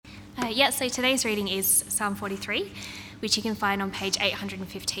So today's reading is Psalm 43, which you can find on page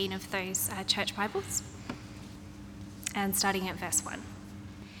 815 of those church Bibles. And starting at verse 1.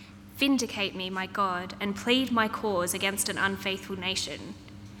 Vindicate me, my God, and plead my cause against an unfaithful nation.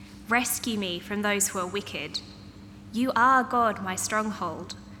 Rescue me from those who are wicked. You are God, my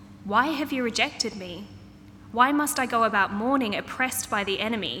stronghold. Why have you rejected me? Why must I go about mourning, oppressed by the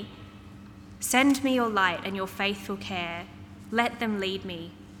enemy? Send me your light and your faithful care. Let them lead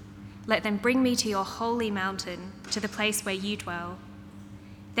me. Let them bring me to your holy mountain, to the place where you dwell.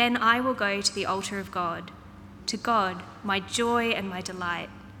 Then I will go to the altar of God, to God, my joy and my delight.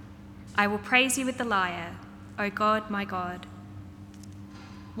 I will praise you with the lyre, O God, my God.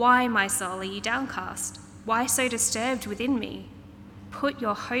 Why, my soul, are you downcast? Why so disturbed within me? Put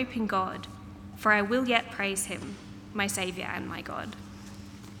your hope in God, for I will yet praise him, my Saviour and my God.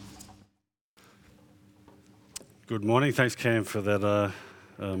 Good morning. Thanks, Cam, for that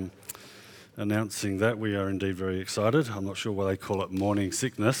announcing that. We are indeed very excited. I'm not sure why they call it morning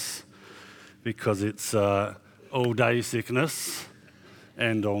sickness, because it's all-day sickness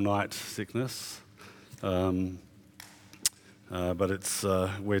and all-night sickness. But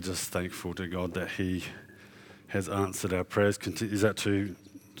we're just thankful to God that He has answered our prayers.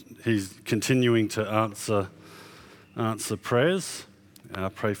 He's continuing to answer prayers.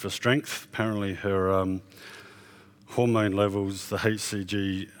 Pray for strength. Apparently, her hormone levels, the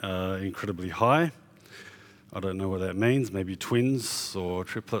HCG, are incredibly high. I don't know what that means. Maybe twins or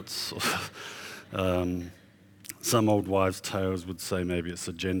triplets. Some old wives' tales would say maybe it's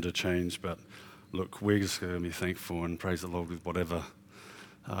a gender change, but look, we're just going to be thankful and praise the Lord with whatever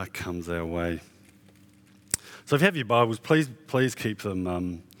comes our way. So if you have your Bibles, please keep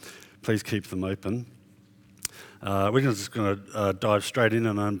them open. We're just going to dive straight in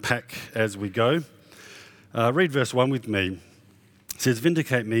and unpack as we go. Read verse 1 with me. It says,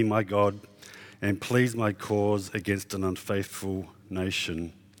 "Vindicate me, my God, and please my cause against an unfaithful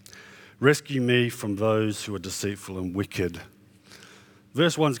nation. Rescue me from those who are deceitful and wicked."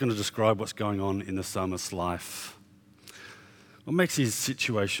 Verse 1 is going to describe what's going on in the psalmist's life. What makes his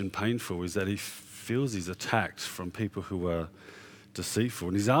situation painful is that he feels he's attacked from people who are deceitful,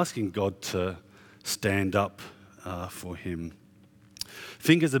 and he's asking God to stand up for him.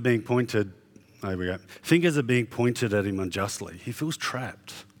 Fingers are being pointed at him unjustly. He feels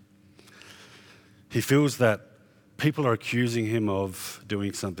trapped. He feels that people are accusing him of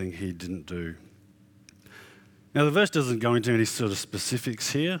doing something he didn't do. Now, the verse doesn't go into any sort of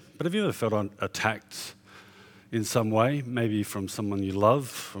specifics here, but have you ever felt attacked in some way? Maybe from someone you love,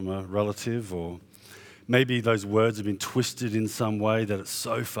 from a relative, or maybe those words have been twisted in some way that it's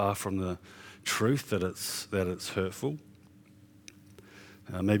so far from the truth that it's hurtful.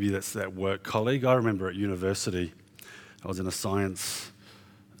 Maybe that's that work colleague. I remember at university, I was in a science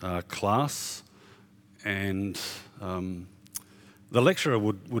class, and the lecturer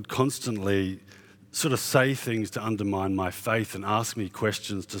would constantly sort of say things to undermine my faith and ask me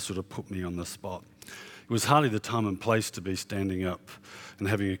questions to sort of put me on the spot. It was hardly the time and place to be standing up and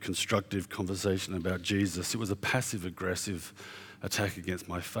having a constructive conversation about Jesus. It was a passive-aggressive attack against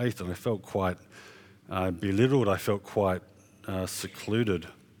my faith, and I felt quite belittled. I felt quite secluded.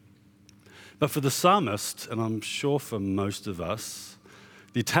 But for the psalmist, and I'm sure for most of us,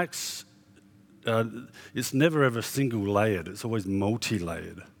 the attacks, it's never ever single-layered. It's always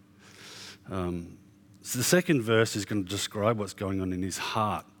multi-layered. So the second verse is going to describe what's going on in his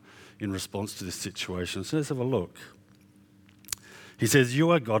heart in response to this situation. So let's have a look. He says,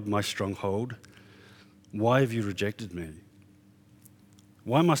 "You are God, my stronghold. Why have you rejected me?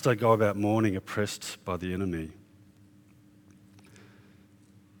 Why must I go about mourning, oppressed by the enemy?"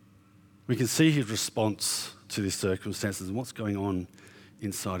 We can see his response to these circumstances and what's going on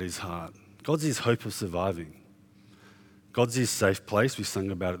inside his heart. God's his hope of surviving. God's his safe place. We sang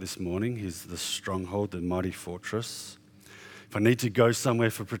about it this morning. He's the stronghold, the mighty fortress. If I need to go somewhere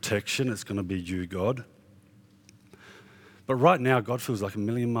for protection, it's going to be you, God. But right now, God feels like a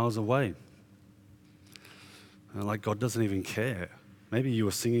million miles away. And like God doesn't even care. Maybe you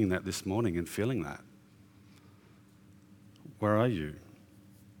were singing that this morning and feeling that. Where are you?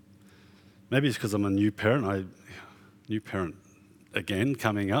 Maybe it's because I'm a new parent. New parent again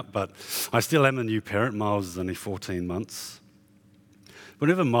coming up, but I still am a new parent. Miles is only 14 months.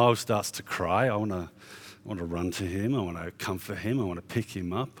 Whenever Miles starts to cry, I want to run to him. I want to comfort him. I want to pick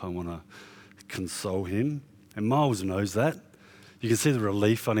him up. I want to console him. And Miles knows that. You can see the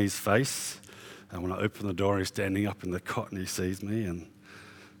relief on his face. And when I open the door, he's standing up in the cot and he sees me.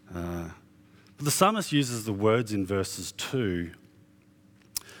 But the psalmist uses the words in verses 2.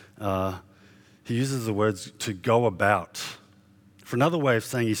 He uses the words to go about For another way of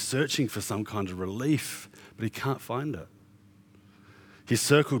saying he's searching for some kind of relief, but he can't find it. He's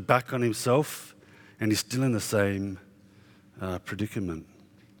circled back on himself and he's still in the same predicament.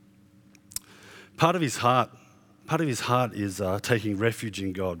 Part of his heart is taking refuge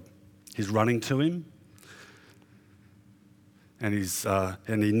in God. He's running to him, and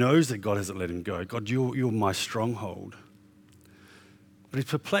he knows that God hasn't let him go. God, you're my stronghold. But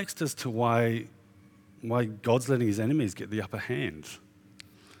he's perplexed as to why God's letting his enemies get the upper hand.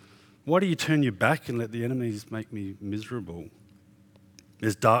 Why do you turn your back and let the enemies make me miserable?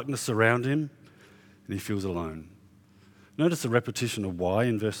 There's darkness around him, and he feels alone. Notice the repetition of why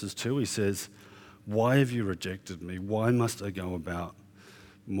in verses 2. He says, "Why have you rejected me? Why must I go about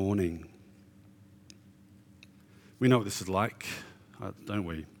mourning?" We know what this is like, don't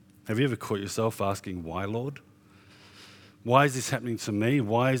we? Have you ever caught yourself asking, "Why, Lord? Why is this happening to me?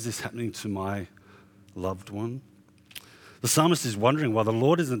 Why is this happening to my loved one?" The psalmist is wondering why the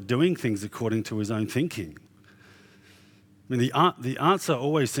Lord isn't doing things according to his own thinking. I mean, the answer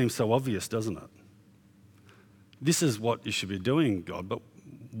always seems so obvious, doesn't it? This is what you should be doing, God, but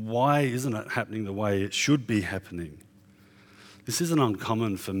why isn't it happening the way it should be happening? This isn't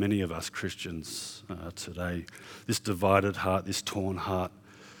uncommon for many of us Christians today. This divided heart, this torn heart,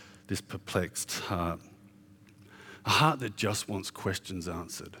 this perplexed heart. A heart that just wants questions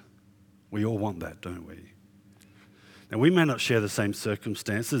answered. We all want that, don't we? Now, we may not share the same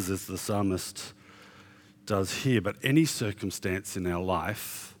circumstances as the psalmist does here, but any circumstance in our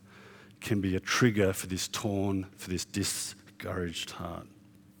life can be a trigger for this torn, for this discouraged heart.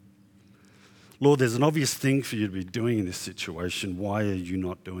 Lord, there's an obvious thing for you to be doing in this situation. Why are you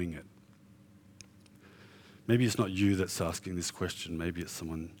not doing it? Maybe it's not you that's asking this question. Maybe it's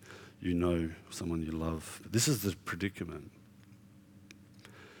someone you know, someone you love. But this is the predicament.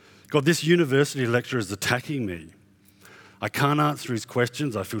 God, this university lecturer is attacking me. I can't answer his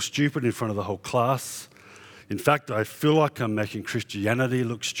questions. I feel stupid in front of the whole class. In fact, I feel like I'm making Christianity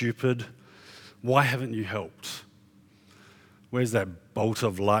look stupid. Why haven't you helped? Where's that bolt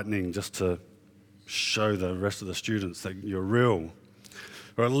of lightning just to show the rest of the students that you're real?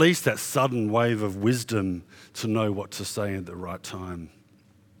 Or at least that sudden wave of wisdom to know what to say at the right time.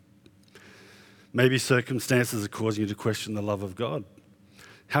 Maybe circumstances are causing you to question the love of God.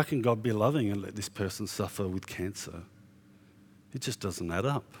 How can God be loving and let this person suffer with cancer? It just doesn't add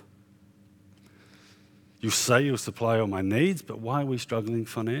up. You say you'll supply all my needs, but why are we struggling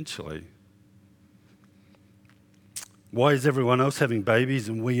financially? Why is everyone else having babies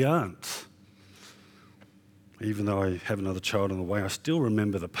and we aren't? Even though I have another child on the way, I still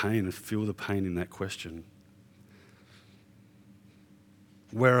remember the pain and feel the pain in that question.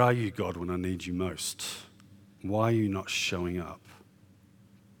 Where are you, God, when I need you most? Why are you not showing up?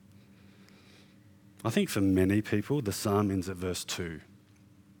 I think for many people, the psalm ends at verse 2.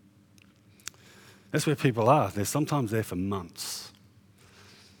 That's where people are. They're sometimes there for months.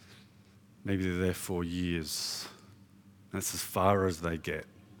 Maybe they're there for years. That's as far as they get.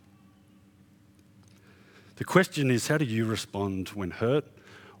 The question is, how do you respond when hurt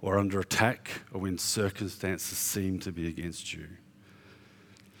or under attack or when circumstances seem to be against you?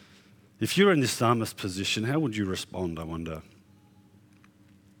 If you're in this psalmist position, how would you respond, I wonder?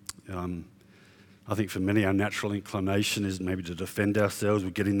 I think for many, our natural inclination is maybe to defend ourselves.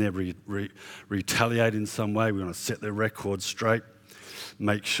 We get in there, retaliate in some way. We want to set their record straight,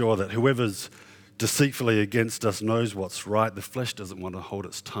 make sure that whoever's deceitfully against us knows what's right. The flesh doesn't want to hold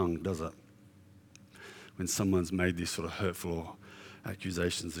its tongue, does it? When someone's made these sort of hurtful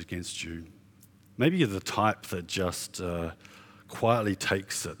accusations against you. Maybe you're the type that just quietly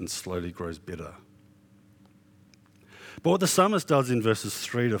takes it and slowly grows bitter. But what the psalmist does in verses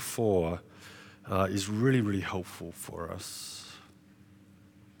 3 to 4 is really, really helpful for us.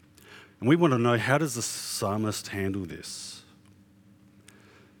 And we want to know, how does the psalmist handle this?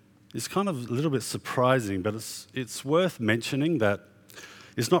 It's kind of a little bit surprising, but it's worth mentioning that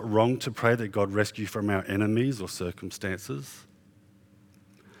it's not wrong to pray that God rescue from our enemies or circumstances.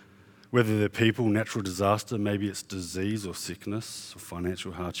 Whether they're people, natural disaster, maybe it's disease or sickness or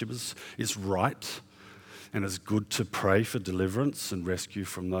financial hardship, it's right and it's good to pray for deliverance and rescue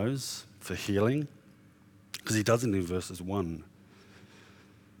from those, for healing, because he does it in verses 1.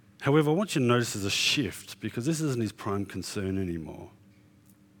 However, I want you to notice there's a shift, because this isn't his prime concern anymore.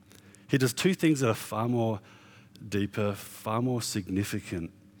 He does two things that are far more deeper, far more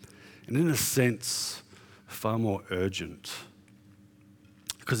significant, and in a sense, far more urgent.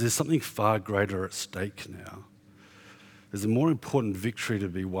 Because there's something far greater at stake now. There's a more important victory to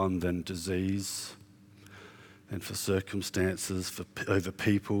be won than disease and for circumstances, over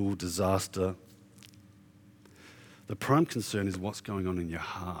people, disaster. The prime concern is what's going on in your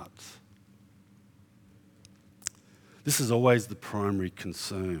heart. This is always the primary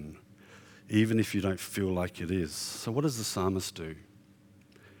concern, even if you don't feel like it is. So what does the psalmist do?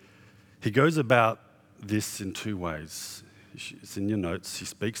 He goes about this in two ways. It's in your notes. He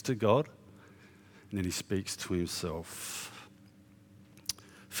speaks to God, and then he speaks to himself.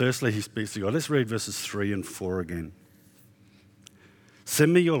 Firstly, he speaks to God. Let's read verses 3 and 4 again.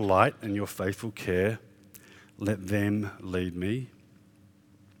 Send me your light and your faithful care. Let them lead me.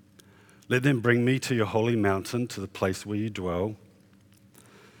 Let them bring me to your holy mountain, to the place where you dwell.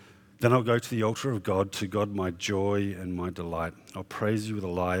 Then I'll go to the altar of God, to God my joy and my delight. I'll praise you with a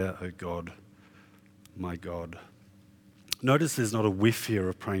lyre, O God, my God. Notice there's not a whiff here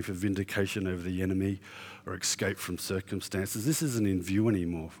of praying for vindication over the enemy or escape from circumstances. This isn't in view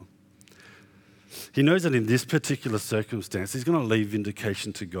anymore. He knows that in this particular circumstance, he's going to leave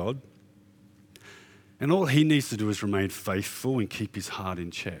vindication to God. And all he needs to do is remain faithful and keep his heart in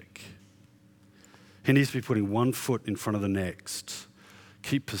check. He needs to be putting one foot in front of the next.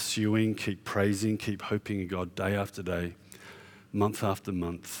 Keep pursuing, keep praising, keep hoping in God day after day, month after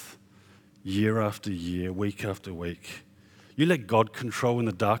month, year after year, week after week. You let God control when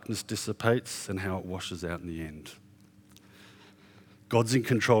the darkness dissipates and how it washes out in the end. God's in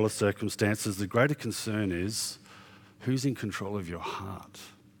control of circumstances. The greater concern is who's in control of your heart.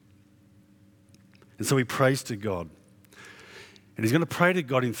 And so he prays to God. And he's going to pray to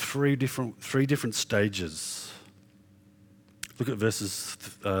God in three different stages. Look at verses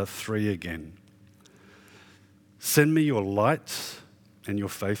 3 again. Send me your light and your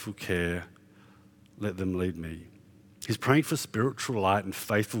faithful care. Let them lead me. He's praying for spiritual light and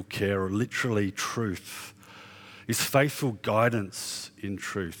faithful care, or literally truth. His faithful guidance in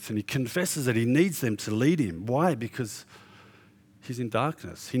truth. And he confesses that he needs them to lead him. Why? Because he's in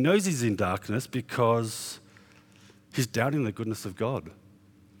darkness. He knows he's in darkness because he's doubting the goodness of God.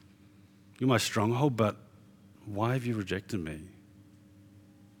 You're my stronghold, but why have you rejected me?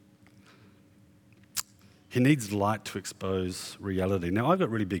 He needs light to expose reality. Now, I've got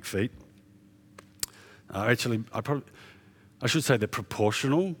really big feet. I should say they're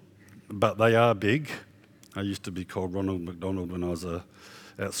proportional, but they are big. I used to be called Ronald McDonald when I was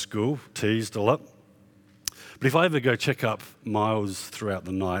at school, teased a lot. But if I ever go check up miles throughout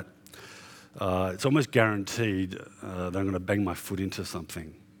the night, it's almost guaranteed that I'm going to bang my foot into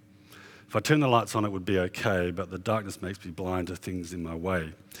something. If I turn the lights on, it would be okay, but the darkness makes me blind to things in my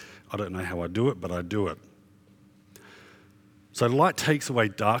way. I don't know how I do it, but I do it. So light takes away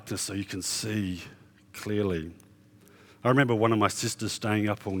darkness so you can see clearly. I remember one of my sisters staying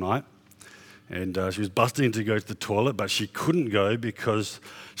up all night, and she was busting to go to the toilet, but she couldn't go because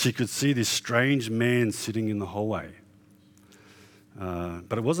she could see this strange man sitting in the hallway.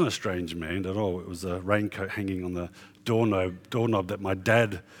 But it wasn't a strange man at all. It was a raincoat hanging on the doorknob that my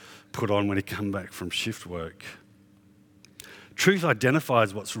dad put on when he came back from shift work. Truth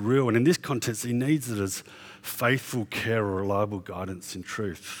identifies what's real, and in this context, he needs it as faithful care or reliable guidance in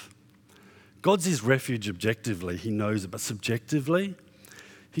truth. God's his refuge objectively, he knows it, but subjectively,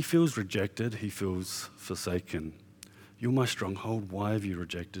 he feels rejected, he feels forsaken. You're my stronghold, why have you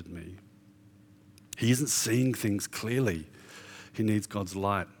rejected me? He isn't seeing things clearly. He needs God's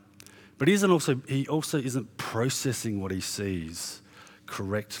light. But he also isn't processing what he sees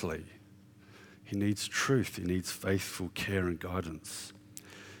correctly. He needs truth. He needs faithful care and guidance.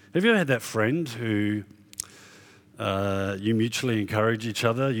 Have you ever had that friend who you mutually encourage each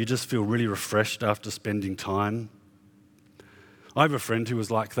other? You just feel really refreshed after spending time. I have a friend who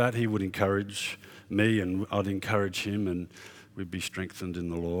was like that. He would encourage me and I'd encourage him and we'd be strengthened in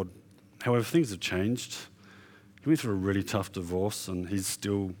the Lord. However, things have changed. He went through a really tough divorce and he's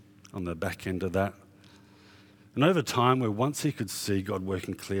still on the back end of that. And over time, where once he could see God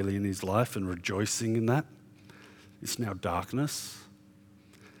working clearly in his life and rejoicing in that, it's now darkness.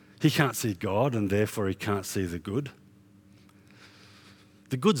 He can't see God and therefore he can't see the good.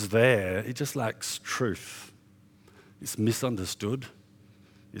 The good's there, it just lacks truth. It's misunderstood.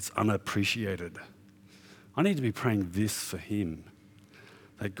 It's unappreciated. I need to be praying this for him,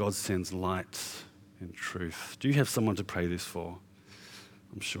 that God sends light and truth. Do you have someone to pray this for?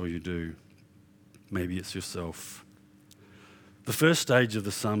 I'm sure you do. Maybe it's yourself. The first stage of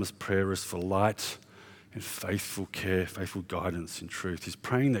the psalmist's prayer is for light and faithful care, faithful guidance in truth. He's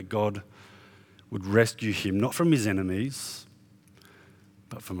praying that God would rescue him, not from his enemies,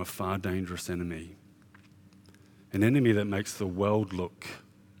 but from a far dangerous enemy. An enemy that makes the world look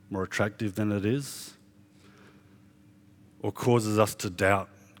more attractive than it is, or causes us to doubt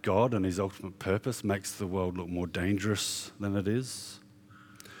God and his ultimate purpose, makes the world look more dangerous than it is.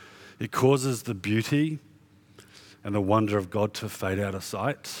 It causes the beauty and the wonder of God to fade out of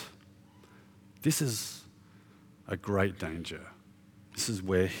sight. This is a great danger. This is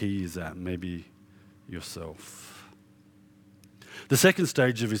where he is at, maybe yourself. The second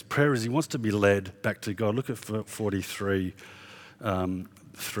stage of his prayer is he wants to be led back to God. Look at 43,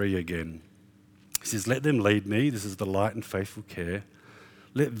 3 again. He says, let them lead me. This is the light and faithful care.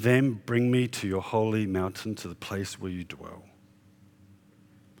 Let them bring me to your holy mountain, to the place where you dwell.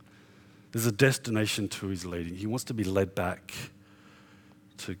 There's a destination to his leading. He wants to be led back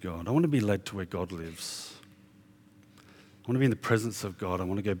to God. I want to be led to where God lives. I want to be in the presence of God. I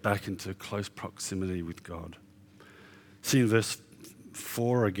want to go back into close proximity with God. See in verse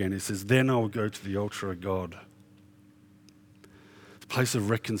 4 again, it says, then I will go to the altar of God. It's a place of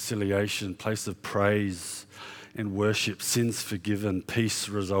reconciliation, place of praise and worship, sins forgiven, peace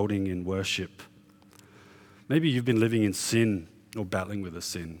resulting in worship. Maybe you've been living in sin or battling with a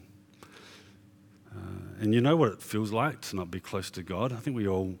sin. And you know what it feels like to not be close to God. I think we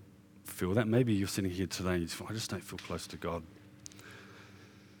all feel that. Maybe you're sitting here today and you feel, I just don't feel close to God.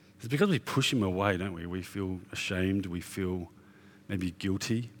 It's because we push him away, don't we? We feel ashamed. We feel maybe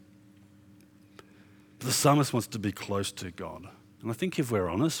guilty. But the psalmist wants to be close to God. And I think if we're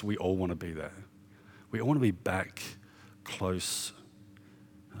honest, we all want to be there. We all want to be back close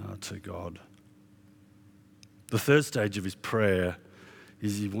to God. The third stage of his prayer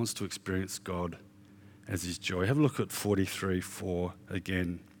is he wants to experience God as his joy. Have a look at 43:4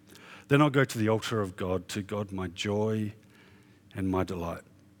 again. Then I'll go to the altar of God, to God my joy and my delight.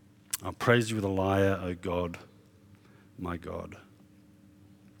 I'll praise you with a lyre, O God, my God.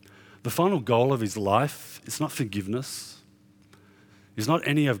 The final goal of his life is not forgiveness. It's not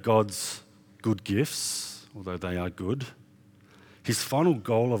any of God's good gifts, although they are good. His final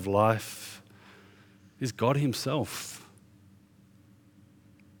goal of life is God himself.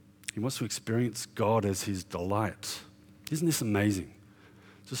 He wants to experience God as his delight. Isn't this amazing?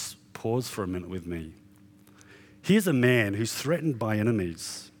 Just pause for a minute with me. Here's a man who's threatened by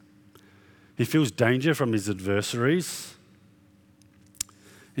enemies. He feels danger from his adversaries.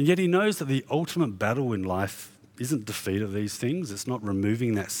 And yet he knows that the ultimate battle in life isn't defeat of these things. It's not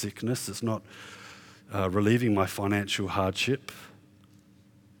removing that sickness. It's not relieving my financial hardship.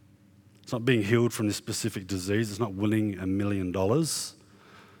 It's not being healed from this specific disease. It's not winning $1 million.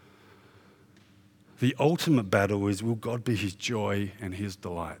 The ultimate battle is, will God be his joy and his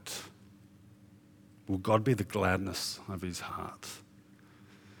delight? Will God be the gladness of his heart?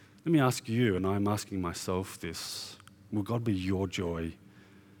 Let me ask you, and I'm asking myself this, will God be your joy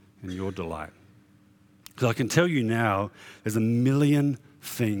and your delight? Because I can tell you now, there's 1 million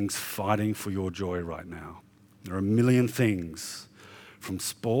things fighting for your joy right now. There are 1 million things, from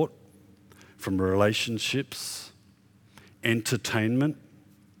sport, from relationships, entertainment.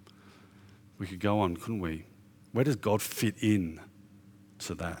 We could go on, couldn't we? Where does God fit in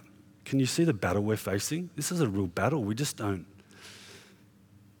to that? Can you see the battle we're facing? This is a real battle. We just don't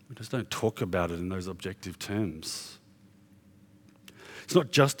talk about it in those objective terms. It's not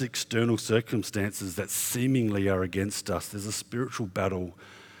just external circumstances that seemingly are against us. There's a spiritual battle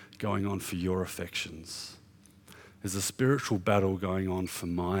going on for your affections. There's a spiritual battle going on for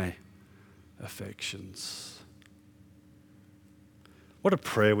my affections. What a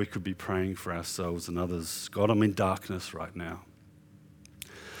prayer we could be praying for ourselves and others. God, I'm in darkness right now.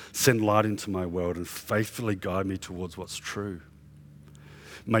 Send light into my world and faithfully guide me towards what's true.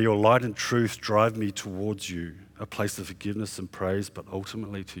 May your light and truth drive me towards you, a place of forgiveness and praise, but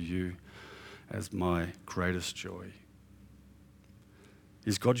ultimately to you as my greatest joy.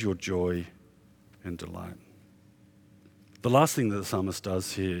 Is God your joy and delight? The last thing that the psalmist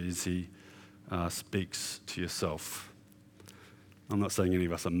does here is he speaks to yourself. I'm not saying any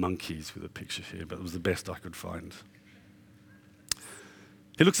of us are monkeys with a picture here, but it was the best I could find.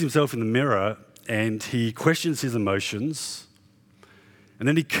 He looks himself in the mirror and he questions his emotions, and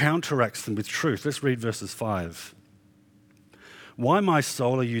then he counteracts them with truth. Let's read verses 5. Why, my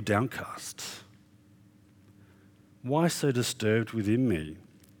soul, are you downcast? Why so disturbed within me?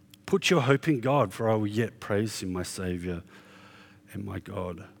 Put your hope in God, for I will yet praise him, my Saviour and my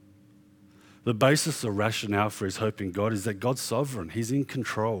God. The basis or rationale for his hope in God is that God's sovereign. He's in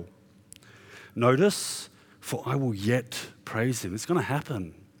control. Notice, for I will yet praise him. It's going to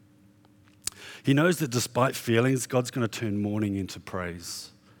happen. He knows that despite feelings, God's going to turn mourning into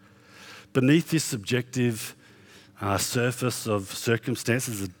praise. Beneath this subjective surface of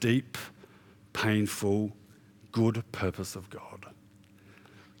circumstances, a deep, painful, good purpose of God.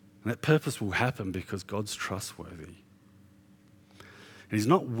 And that purpose will happen because God's trustworthy. And he's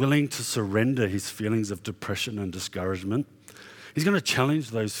not willing to surrender his feelings of depression and discouragement. He's going to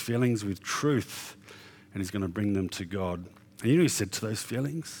challenge those feelings with truth and he's going to bring them to God. And you know what he said to those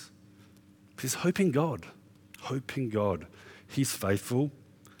feelings? He says, hope in God. Hope in God. He's faithful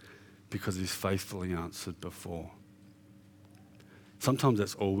because he's faithfully answered before. Sometimes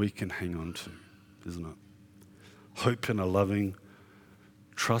that's all we can hang on to, isn't it? Hope in a loving,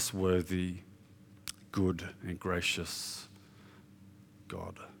 trustworthy, good and gracious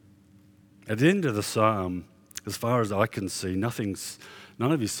God. At the end of the psalm, as far as I can see,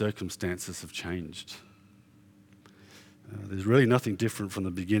 none of his circumstances have changed. There's really nothing different from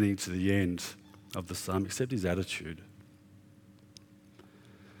the beginning to the end of the psalm except his attitude.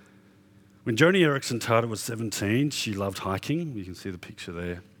 When Joni Eareckson Tada was 17, she loved hiking. You can see the picture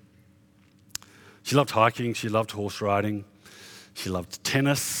there. She loved hiking, she loved horse riding, she loved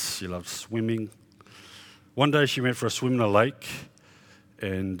tennis, she loved swimming. One day she went for a swim in a lake,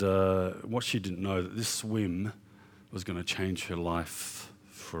 and what she didn't know, that this swim was going to change her life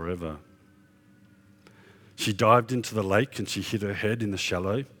forever. She dived into the lake and she hit her head in the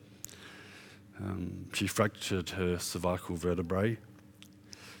shallow. She fractured her cervical vertebrae.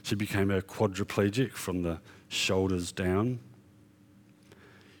 She became a quadriplegic from the shoulders down.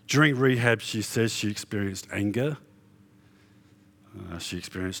 During rehab, she says she experienced anger. She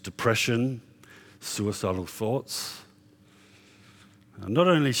experienced depression, suicidal thoughts. Not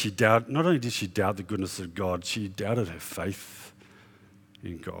only did she doubt the goodness of God, she doubted her faith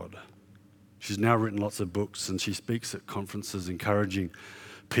in God. She's now written lots of books and she speaks at conferences encouraging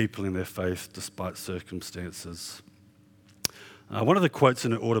people in their faith despite circumstances. One of the quotes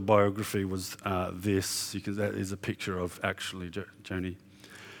in her autobiography was this. That is a picture of actually Joni.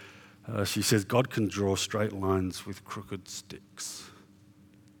 She says, God can draw straight lines with crooked sticks.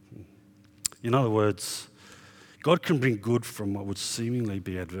 In other words, God can bring good from what would seemingly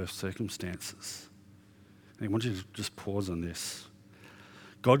be adverse circumstances. And I want you to just pause on this.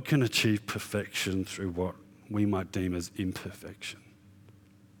 God can achieve perfection through what we might deem as imperfection.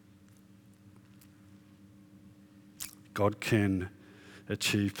 God can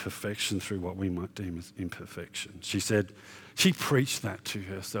achieve perfection through what we might deem as imperfection. She said she preached that to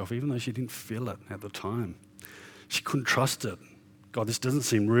herself, even though she didn't feel it at the time. She couldn't trust it. God, this doesn't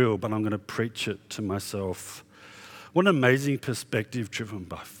seem real, but I'm going to preach it to myself. What an amazing perspective driven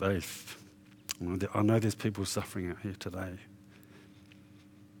by faith. I know there's people suffering out here today.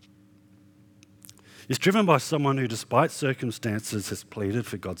 It's driven by someone who, despite circumstances, has pleaded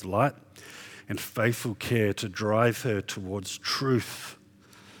for God's light and faithful care to drive her towards truth,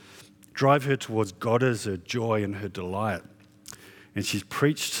 drive her towards God as her joy and her delight. And she's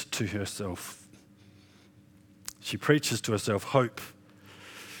preached to herself. She preaches to herself hope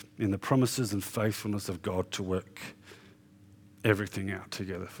in the promises and faithfulness of God to work everything out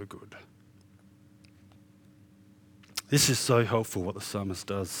together for good. This is so helpful what the psalmist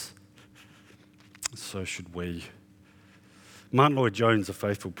does. So should we. Martin Lloyd-Jones, a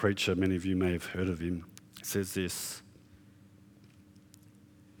faithful preacher, many of you may have heard of him, says this.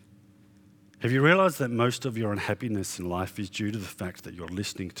 Have you realised that most of your unhappiness in life is due to the fact that you're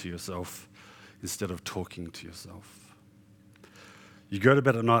listening to yourself instead of talking to yourself? You go to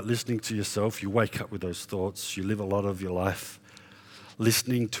bed at night listening to yourself, you wake up with those thoughts, you live a lot of your life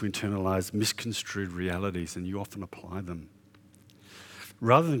listening to internalised, misconstrued realities, and you often apply them.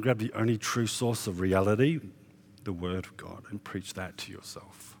 Rather than grab the only true source of reality, the Word of God, and preach that to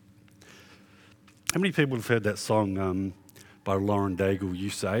yourself. How many people have heard that song by Lauren Daigle, You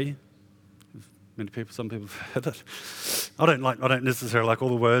Say? Many people, some people have heard it. I don't necessarily like all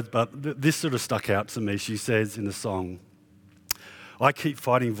the words, but this sort of stuck out to me. She says in the song, I keep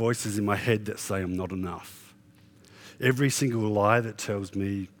fighting voices in my head that say I'm not enough. Every single lie that tells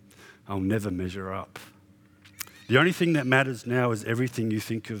me I'll never measure up. The only thing that matters now is everything you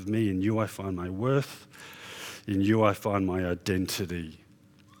think of me. In you I find my worth. In you I find my identity.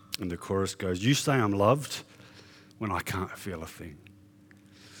 And the chorus goes, you say I'm loved when I can't feel a thing.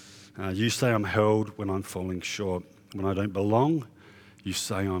 You say I'm held when I'm falling short. When I don't belong, you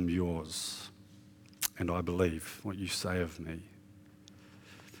say I'm yours. And I believe what you say of me.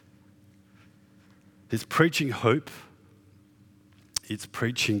 It's preaching hope. It's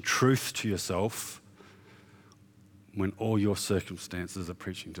preaching truth to yourself when all your circumstances are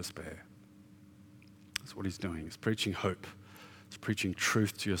preaching despair. That's what he's doing. He's preaching hope. He's preaching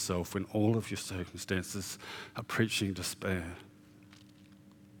truth to yourself when all of your circumstances are preaching despair.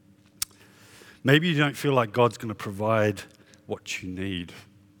 Maybe you don't feel like God's going to provide what you need.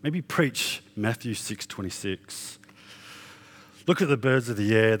 Maybe preach Matthew 6:26. Look at the birds of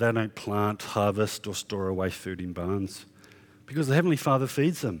the air. They don't plant, harvest, or store away food in barns because the Heavenly Father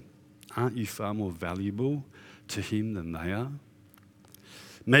feeds them. Aren't you far more valuable to him than they are?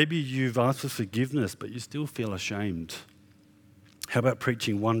 Maybe you've asked for forgiveness, but you still feel ashamed. How about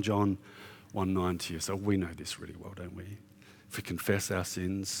preaching 1 John 1:9 to yourself? We know this really well, don't we? If we confess our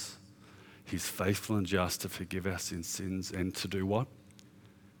sins, he's faithful and just to forgive our sins and to do what?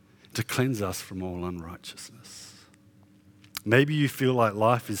 To cleanse us from all unrighteousness. Maybe you feel like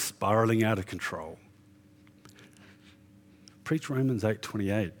life is spiraling out of control. Preach Romans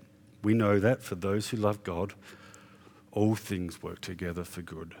 8:28. We know that for those who love God, all things work together for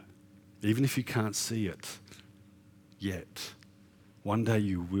good. Even if you can't see it yet, one day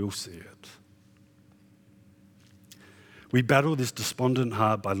you will see it. We battle this despondent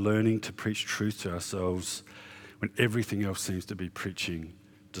heart by learning to preach truth to ourselves when everything else seems to be preaching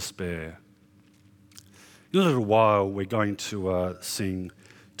despair. In a little while, we're going to sing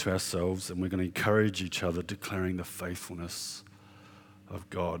to ourselves and we're going to encourage each other, declaring the faithfulness of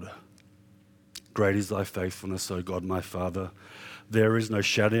God. Great is thy faithfulness, O God, my Father. There is no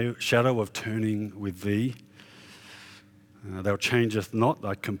shadow of turning with thee. Thou changest not,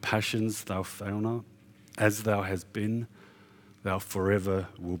 thy compassions thou fail not. As thou hast been, thou forever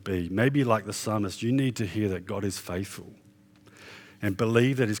will be. Maybe like the psalmist, you need to hear that God is faithful and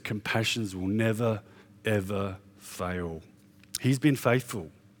believe that his compassions will never, ever fail. He's been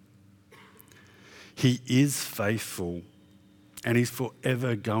faithful. He is faithful, and he's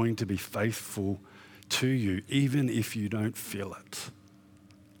forever going to be faithful to you, even if you don't feel it.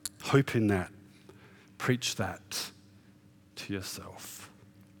 Hope in that. Preach that to yourself.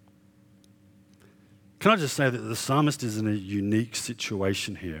 Can I just say that the psalmist is in a unique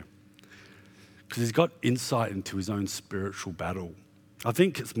situation here because he's got insight into his own spiritual battle. I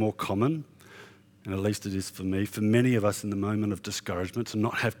think it's more common, and at least it is for me, for many of us in the moment of discouragement to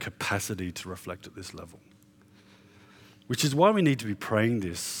not have capacity to reflect at this level. Which is why we need to be praying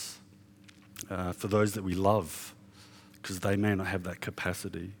this for those that we love, because they may not have that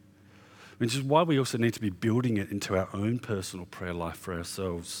capacity. Which is why we also need to be building it into our own personal prayer life for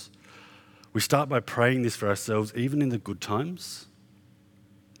ourselves. We start by praying this for ourselves, even in the good times,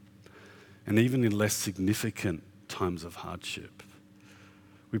 and even in less significant times of hardship.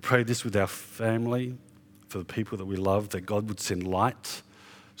 We pray this with our family, for the people that we love, that God would send light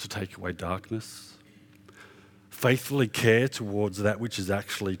to take away darkness. Faithfully care towards that which is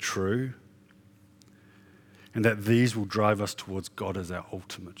actually true, and that these will drive us towards God as our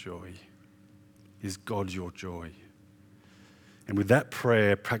ultimate joy. Is God your joy? And with that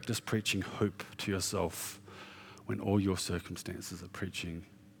prayer, practice preaching hope to yourself when all your circumstances are preaching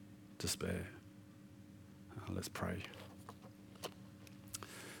despair. Let's pray.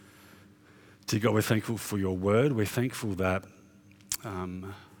 Dear God, we're thankful for your word. We're thankful that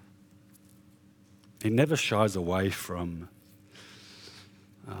it never shies away from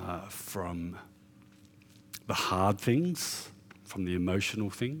the hard things, from the emotional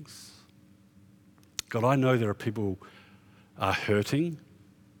things. God, I know there are people hurting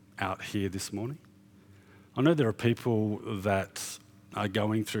out here this morning. I know there are people that are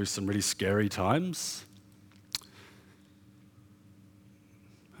going through some really scary times.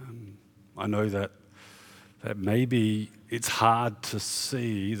 I know that maybe it's hard to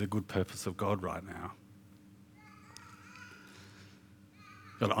see the good purpose of God right now.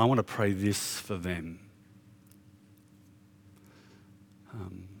 God, I want to pray this for them.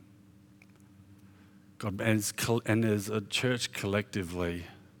 God, and as a church collectively,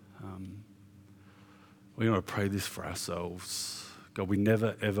 we want to pray this for ourselves. God, we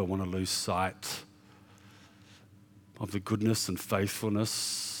never ever want to lose sight of the goodness and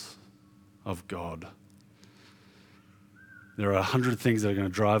faithfulness of God. There are 100 things that are going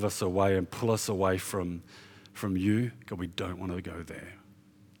to drive us away and pull us away from you. God, we don't want to go there.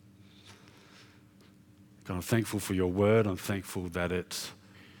 God, I'm thankful for your word. I'm thankful that it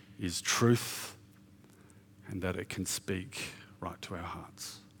is truth and that it can speak right to our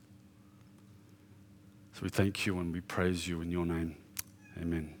hearts. So we thank you and we praise you in your name.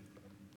 Amen.